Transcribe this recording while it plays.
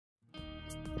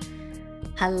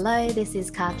Hello, this is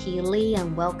Kaki Lee,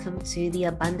 and welcome to the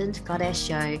Abundant Goddess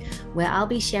Show, where I'll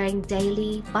be sharing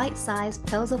daily, bite-sized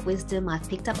pearls of wisdom I've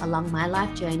picked up along my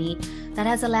life journey that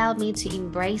has allowed me to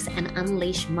embrace and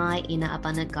unleash my inner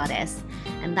abundant goddess.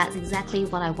 And that's exactly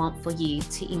what I want for you,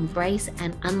 to embrace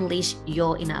and unleash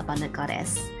your inner abundant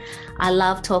goddess. I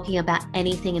love talking about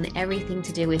anything and everything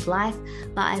to do with life,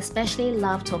 but I especially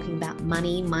love talking about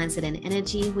money, mindset, and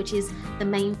energy, which is the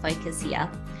main focus here.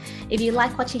 If you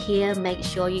like what you hear, make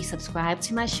sure you subscribe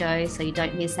to my show so you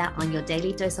don't miss out on your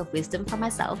daily dose of wisdom from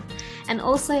myself. And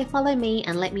also follow me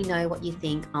and let me know what you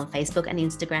think on Facebook and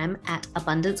Instagram at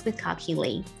Abundance with Kaki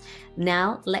Lee.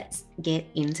 Now let's get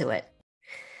into it.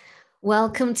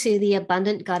 Welcome to the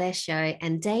Abundant Goddess Show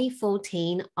and day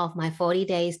 14 of my 40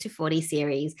 Days to 40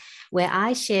 series, where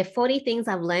I share 40 things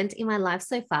I've learned in my life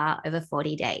so far over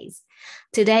 40 days.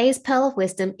 Today's pearl of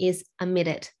wisdom is admit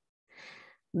it.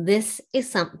 This is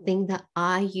something that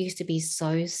I used to be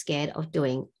so scared of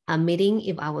doing, admitting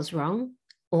if I was wrong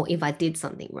or if I did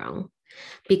something wrong.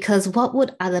 Because what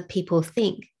would other people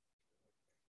think?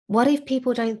 What if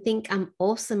people don't think I'm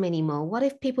awesome anymore? What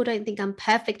if people don't think I'm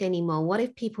perfect anymore? What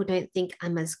if people don't think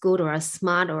I'm as good or as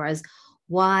smart or as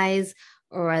wise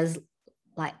or as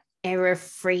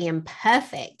error-free and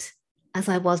perfect as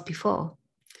I was before?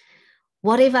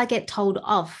 What if I get told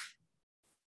off?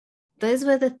 Those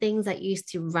were the things that used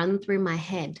to run through my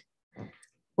head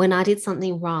when I did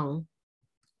something wrong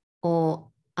or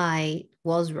I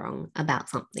was wrong about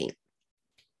something.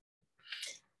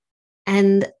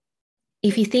 And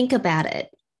if you think about it,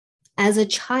 as a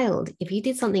child, if you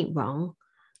did something wrong,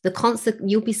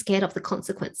 you'll be scared of the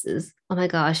consequences. Oh my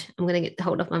gosh, I'm going to get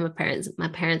told off by my parents. My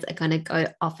parents are going to go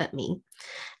off at me.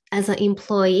 As an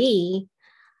employee,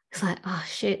 it's like, oh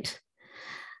shit,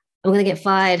 I'm going to get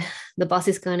fired. The boss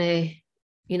is going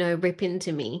to, rip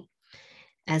into me.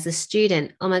 As a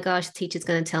student, oh my gosh, the teacher's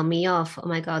going to tell me off. Oh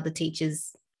my God, the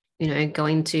teacher's,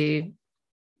 going to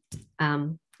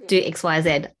do X, Y,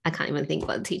 Z. I can't even think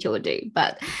what the teacher would do,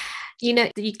 but, you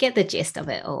get the gist of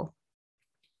it all.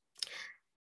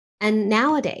 And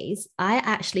nowadays, I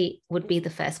actually would be the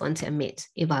first one to admit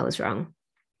if I was wrong.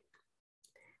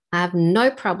 I have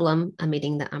no problem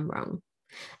admitting that I'm wrong.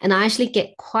 And I actually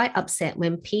get quite upset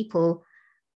when people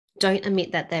don't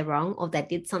admit that they're wrong or they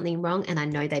did something wrong and I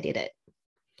know they did it.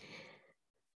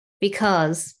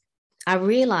 Because I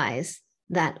realize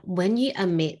that when you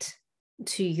admit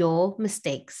to your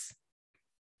mistakes,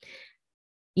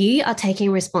 you are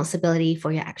taking responsibility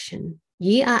for your action.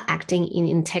 You are acting in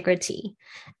integrity.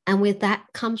 And with that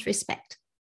comes respect,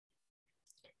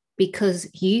 because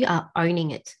you are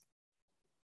owning it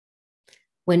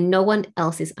when no one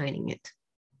else is owning it.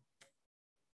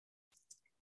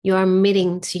 You're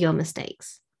admitting to your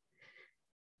mistakes.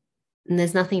 And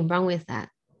there's nothing wrong with that.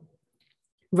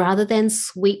 Rather than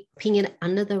sweeping it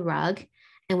under the rug,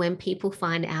 and when people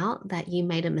find out that you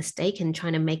made a mistake and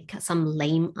trying to make some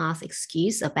lame ass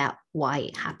excuse about why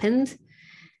it happened,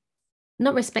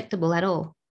 not respectable at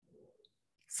all.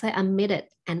 So admit it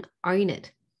and own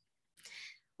it.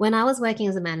 When I was working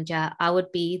as a manager, I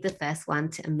would be the first one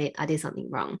to admit I did something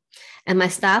wrong. And my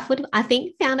staff would, I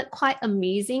think, found it quite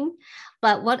amusing.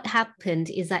 But what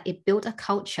happened is that it built a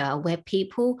culture where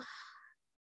people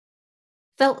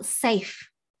felt safe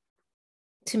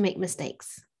to make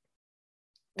mistakes,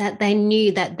 that they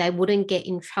knew that they wouldn't get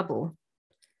in trouble.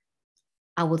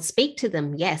 I would speak to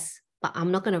them, yes, but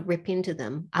I'm not going to rip into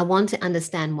them. I want to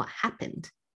understand what happened,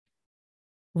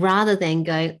 rather than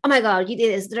going, oh my God, you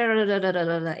did this,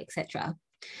 etc.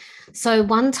 So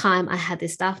one time I had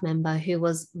this staff member who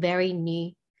was very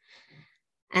new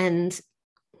and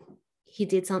he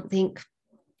did something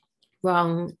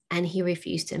wrong and he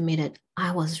refused to admit it.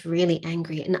 I was really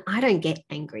angry, and I don't get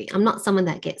angry. I'm not someone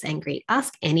that gets angry.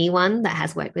 Ask anyone that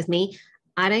has worked with me.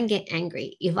 I don't get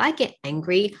angry. If I get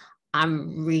angry,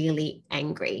 I'm really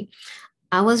angry.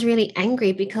 I was really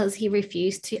angry because he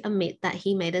refused to admit that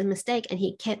he made a mistake and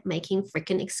he kept making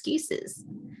freaking excuses.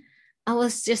 I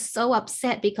was just so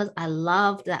upset because I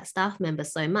loved that staff member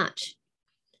so much,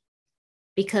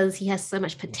 because he has so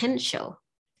much potential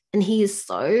and he is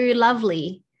so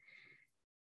lovely,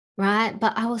 right?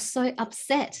 But I was so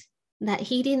upset that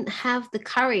he didn't have the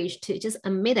courage to just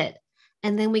admit it,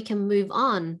 and then we can move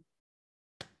on.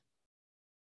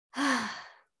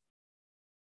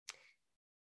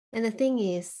 And the thing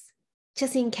is,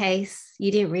 just in case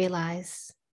you didn't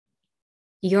realize,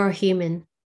 you're a human.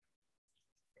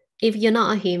 If you're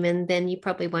not a human, then you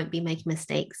probably won't be making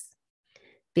mistakes,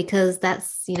 because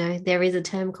that's, there is a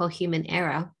term called human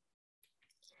error.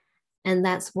 And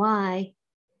that's why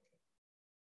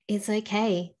it's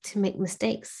okay to make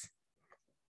mistakes.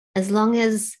 As long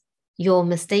as your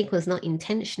mistake was not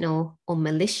intentional or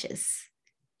malicious.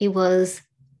 It was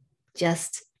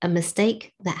just a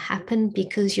mistake that happened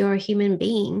because you're a human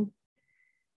being,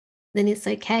 then it's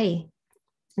okay.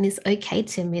 And it's okay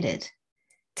to admit it.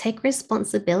 Take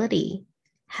responsibility.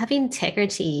 Have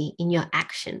integrity in your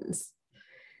actions.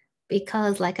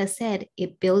 Because, like I said,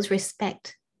 it builds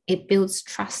respect. It builds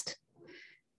trust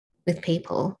with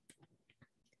people.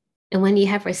 And when you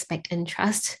have respect and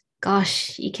trust,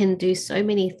 gosh, you can do so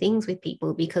many things with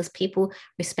people because people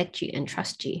respect you and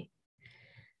trust you.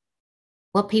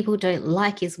 What people don't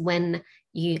like is when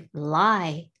you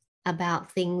lie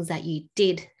about things that you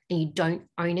did and you don't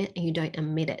own it and you don't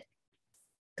admit it.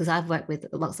 Because I've worked with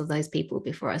lots of those people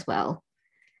before as well.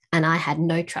 And I had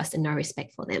no trust and no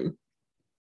respect for them.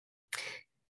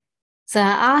 So I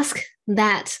ask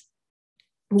that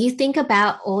you think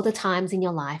about all the times in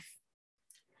your life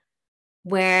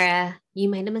where you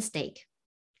made a mistake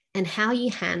and how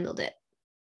you handled it.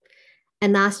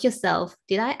 And ask yourself,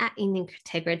 did I act in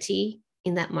integrity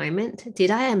in that moment?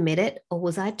 Did I admit it, or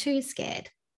was I too scared?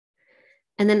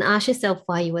 And then ask yourself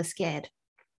why you were scared.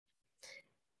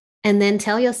 And then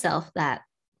tell yourself that,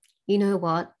 you know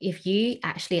what, if you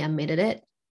actually admitted it,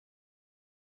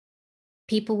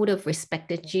 people would have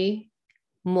respected you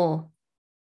more.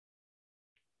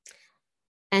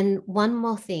 And one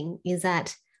more thing is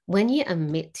that when you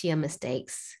admit to your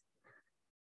mistakes,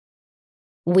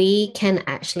 we can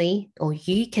actually, or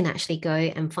you can actually go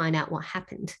and find out what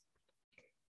happened.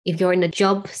 If you're in a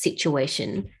job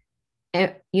situation,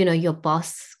 you know, your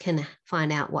boss can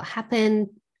find out what happened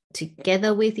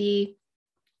together with you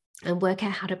and work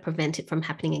out how to prevent it from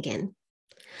happening again.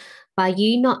 By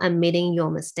you not admitting your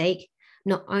mistake,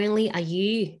 not only are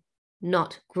you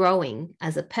not growing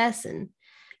as a person,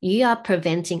 you are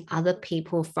preventing other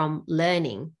people from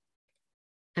learning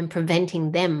and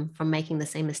preventing them from making the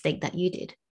same mistake that you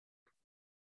did.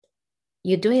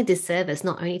 You're doing a disservice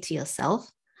not only to yourself,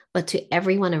 but to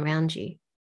everyone around you.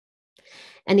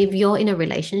 And if you're in a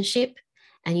relationship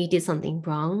and you did something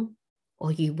wrong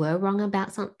or you were wrong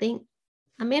about something,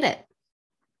 admit it.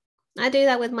 I do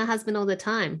that with my husband all the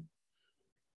time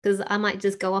because I might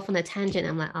just go off on a tangent.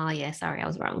 I'm like, oh yeah, sorry, I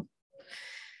was wrong.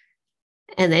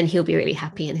 And then he'll be really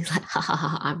happy and he's like, ha ha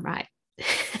ha, I'm right.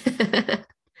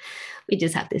 We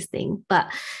just have this thing.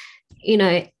 But, you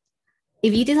know,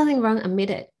 if you did something wrong, admit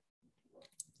it.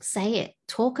 Say it,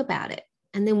 talk about it.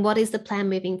 And then what is the plan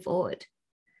moving forward?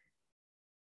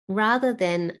 Rather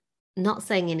than not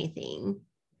saying anything,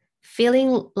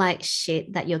 feeling like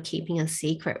shit that you're keeping a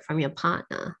secret from your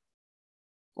partner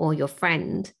or your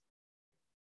friend,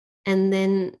 and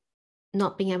then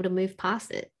not being able to move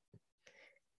past it.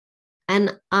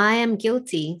 And I am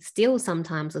guilty still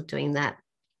sometimes of doing that,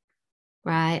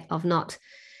 right? Of not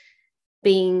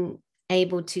being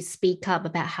able to speak up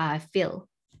about how I feel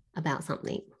about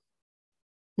something.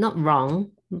 Not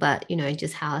wrong, but, you know,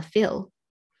 just how I feel.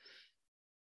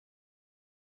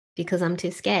 Because I'm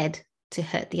too scared to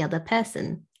hurt the other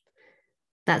person.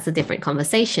 That's a different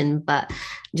conversation, but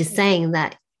just saying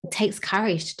that it takes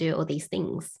courage to do all these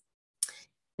things.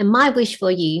 And my wish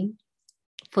for you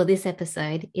for this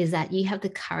episode is that you have the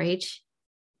courage,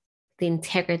 the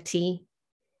integrity,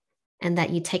 and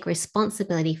that you take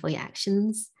responsibility for your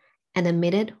actions and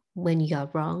admit it when you are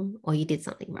wrong or you did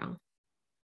something wrong.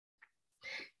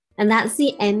 And that's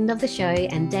the end of the show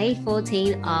and day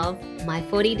 14 of my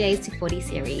 40 Days to 40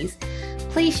 series.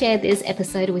 Please share this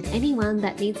episode with anyone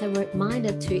that needs a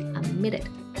reminder to admit it.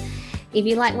 If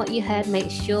you like what you heard,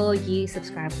 make sure you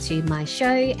subscribe to my show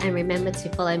and remember to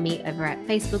follow me over at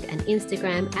Facebook and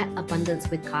Instagram at Abundance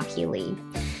with Kaki Lee.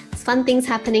 There's fun things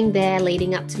happening there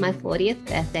leading up to my 40th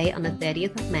birthday on the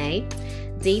 30th of May.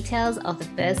 Details of the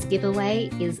first giveaway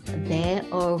is there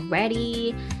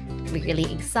already.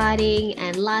 Really exciting.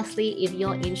 And lastly, if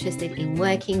you're interested in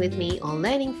working with me or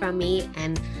learning from me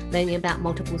and learning about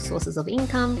multiple sources of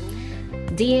income,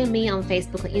 DM me on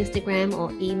Facebook or Instagram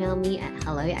or email me at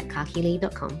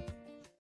hello@kakilee.com.